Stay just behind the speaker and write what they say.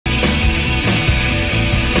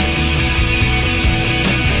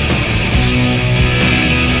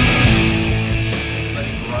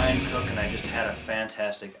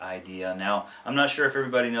idea. Now, I'm not sure if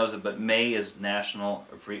everybody knows it, but May is National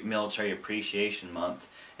Military Appreciation Month,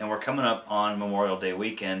 and we're coming up on Memorial Day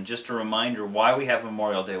weekend. Just a reminder why we have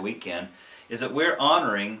Memorial Day weekend is that we're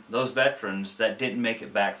honoring those veterans that didn't make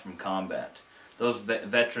it back from combat. Those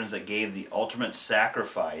veterans that gave the ultimate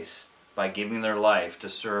sacrifice by giving their life to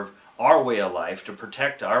serve our way of life, to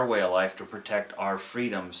protect our way of life, to protect our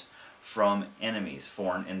freedoms from enemies,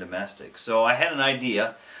 foreign and domestic. So I had an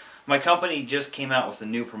idea. My company just came out with a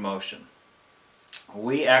new promotion.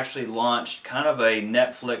 We actually launched kind of a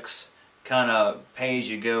Netflix kind of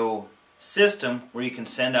pay-as-you-go system where you can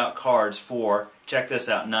send out cards for, check this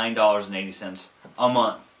out, $9.80 a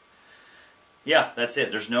month. Yeah, that's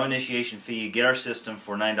it. There's no initiation fee. You get our system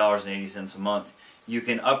for $9.80 a month. You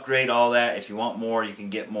can upgrade all that. If you want more, you can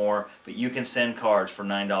get more, but you can send cards for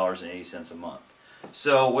 $9.80 a month.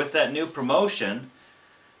 So with that new promotion,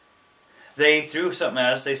 they threw something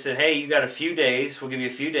at us. They said, hey, you got a few days. We'll give you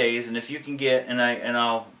a few days, and if you can get, and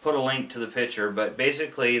I'll put a link to the picture, but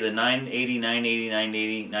basically the $9.80, $9.80,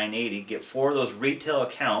 $9.80, $9.80, get 4 of those retail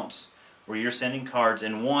accounts where you're sending cards,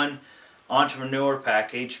 and 1 entrepreneur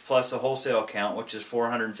package plus a wholesale account, which is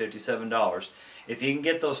 $457. If you can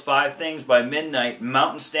get those 5 things by midnight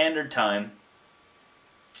Mountain Standard Time,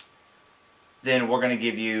 then we're going to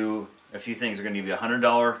give you a few things. They're going to give you a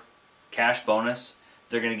 $100 cash bonus.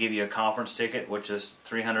 They're going to give you a conference ticket, which is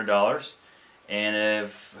 $300. And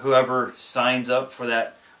if whoever signs up for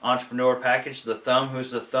that entrepreneur package, the thumb,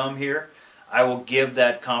 who's the thumb here, I will give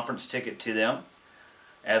that conference ticket to them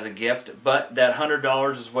as a gift. But that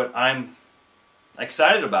 $100 is what I'm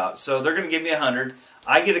excited about. So they're going to give me $100.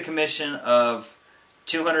 I get a commission of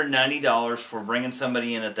 $290 for bringing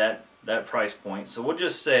somebody in at that price point. So we'll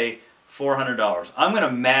just say $400. I'm going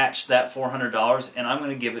to match that $400, and I'm going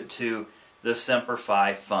to give it to the Semper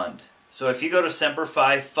Fi Fund. So if you go to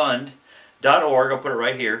semperfifund.org, I'll put it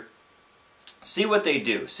right here, see what they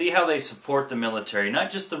do. See how they support the military, not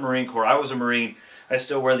just the Marine Corps. I was a Marine. I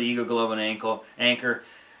still wear the Eagle Glove and anchor.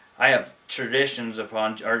 I have traditions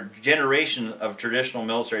upon, or generation of traditional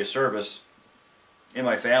military service in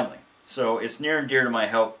my family. So it's near and dear to my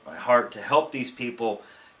heart to help these people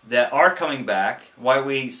that are coming back. Why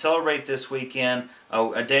we celebrate this weekend,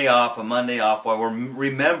 a day off, a Monday off, while we're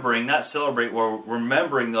remembering, not celebrate, we're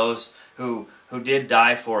remembering those who did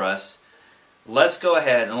die for us. Let's go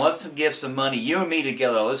ahead and let's give some money, you and me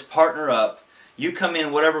together. Let's partner up. You come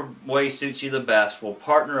in whatever way suits you the best. We'll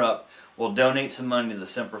partner up. We'll donate some money to the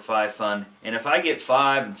Semper Fi Fund. And if I get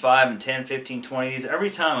 5 and 5 and 10, 15, 20 of these, every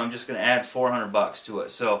time I'm just going to add $400 to it.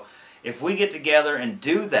 So if we get together and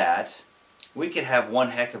do that, we could have one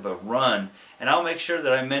heck of a run. And I'll make sure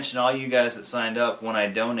that I mention all you guys that signed up when I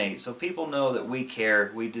donate, so people know that we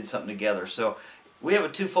care, we did something together. So we have a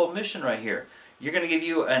twofold mission right here. You're going to give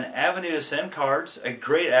you an avenue to send cards, a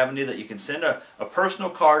great avenue that you can send a personal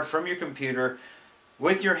card from your computer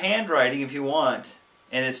with your handwriting if you want,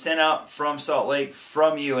 and it's sent out from Salt Lake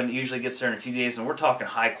from you, and it usually gets there in a few days, and we're talking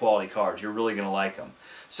high quality cards. You're really going to like them.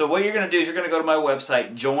 So what you're going to do is you're going to go to my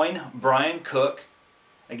website, Join Brian Cook.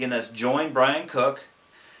 Again, that's Join Brian Cook.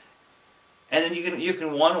 And then you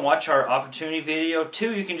can 1, watch our opportunity video.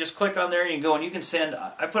 2, you can just click on there and you can go and you can send,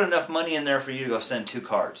 I put enough money in there for you to go send 2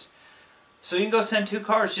 cards. So you can go send 2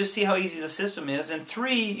 cards, just see how easy the system is. And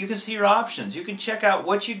 3, you can see your options. You can check out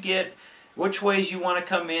what you get, which ways you want to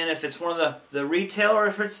come in, if it's one of the retail or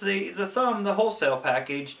if it's the wholesale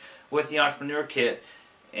package with the entrepreneur kit,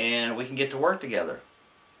 and we can get to work together.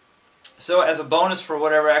 So as a bonus for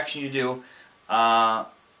whatever action you do,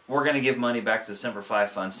 we're going to give money back to the Semper Fi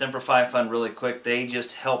Fund. Semper Fi Fund, really quick, they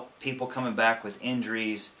just help people coming back with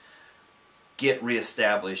injuries get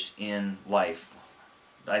reestablished in life.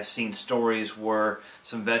 I've seen stories where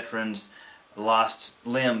some veterans lost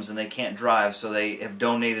limbs and they can't drive, so they have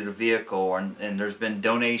donated a vehicle, and there's been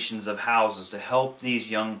donations of houses to help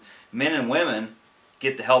these young men and women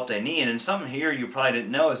get the help they need. And something here you probably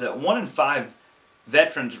didn't know is that 1 in 5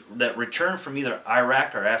 veterans that return from either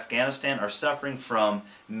Iraq or Afghanistan are suffering from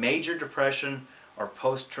major depression or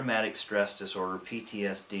post-traumatic stress disorder,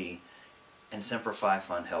 PTSD, and Semper Fi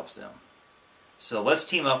Fund helps them. So let's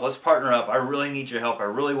team up, let's partner up. I really need your help. I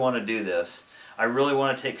really want to do this. I really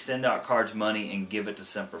want to send out cards money and give it to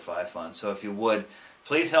Semper Fi Fund. So if you would,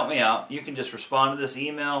 please help me out. You can just respond to this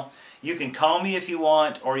email. You can call me if you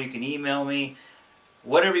want, or you can email me.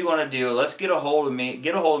 Whatever you want to do, let's get a hold of me.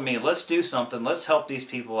 Get a hold of me. Let's do something. Let's help these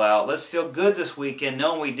people out. Let's feel good this weekend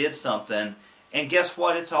knowing we did something. And guess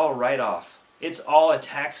what? It's all a write-off. It's all a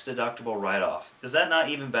tax-deductible write-off. Is that not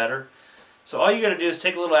even better? So all you got to do is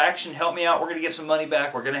take a little action, help me out. We're going to get some money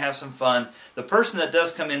back. We're going to have some fun. The person that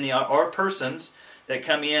does come in, or persons that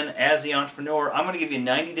come in as the entrepreneur, I'm going to give you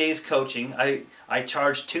 90 days coaching. I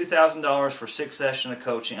charge $2,000 for 6 sessions of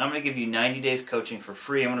coaching. I'm going to give you 90 days coaching for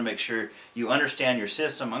free. I'm going to make sure you understand your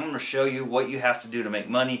system. I'm going to show you what you have to do to make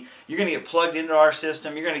money. You're going to get plugged into our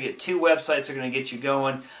system. You're going to get 2 websites that are going to get you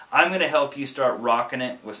going. I'm going to help you start rocking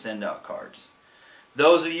it with send out cards.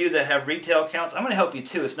 Those of you that have retail accounts, I'm going to help you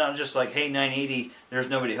too. It's not just like, hey, 980, there's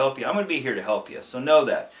nobody to help you. I'm going to be here to help you. So know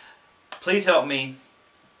that. Please help me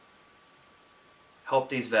help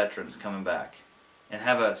these veterans coming back. And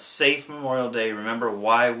have a safe Memorial Day. Remember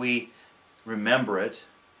why we remember it.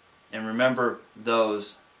 And remember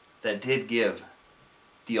those that did give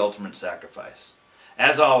the ultimate sacrifice.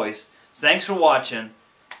 As always, thanks for watching.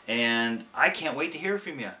 And I can't wait to hear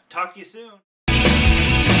from you. Talk to you soon.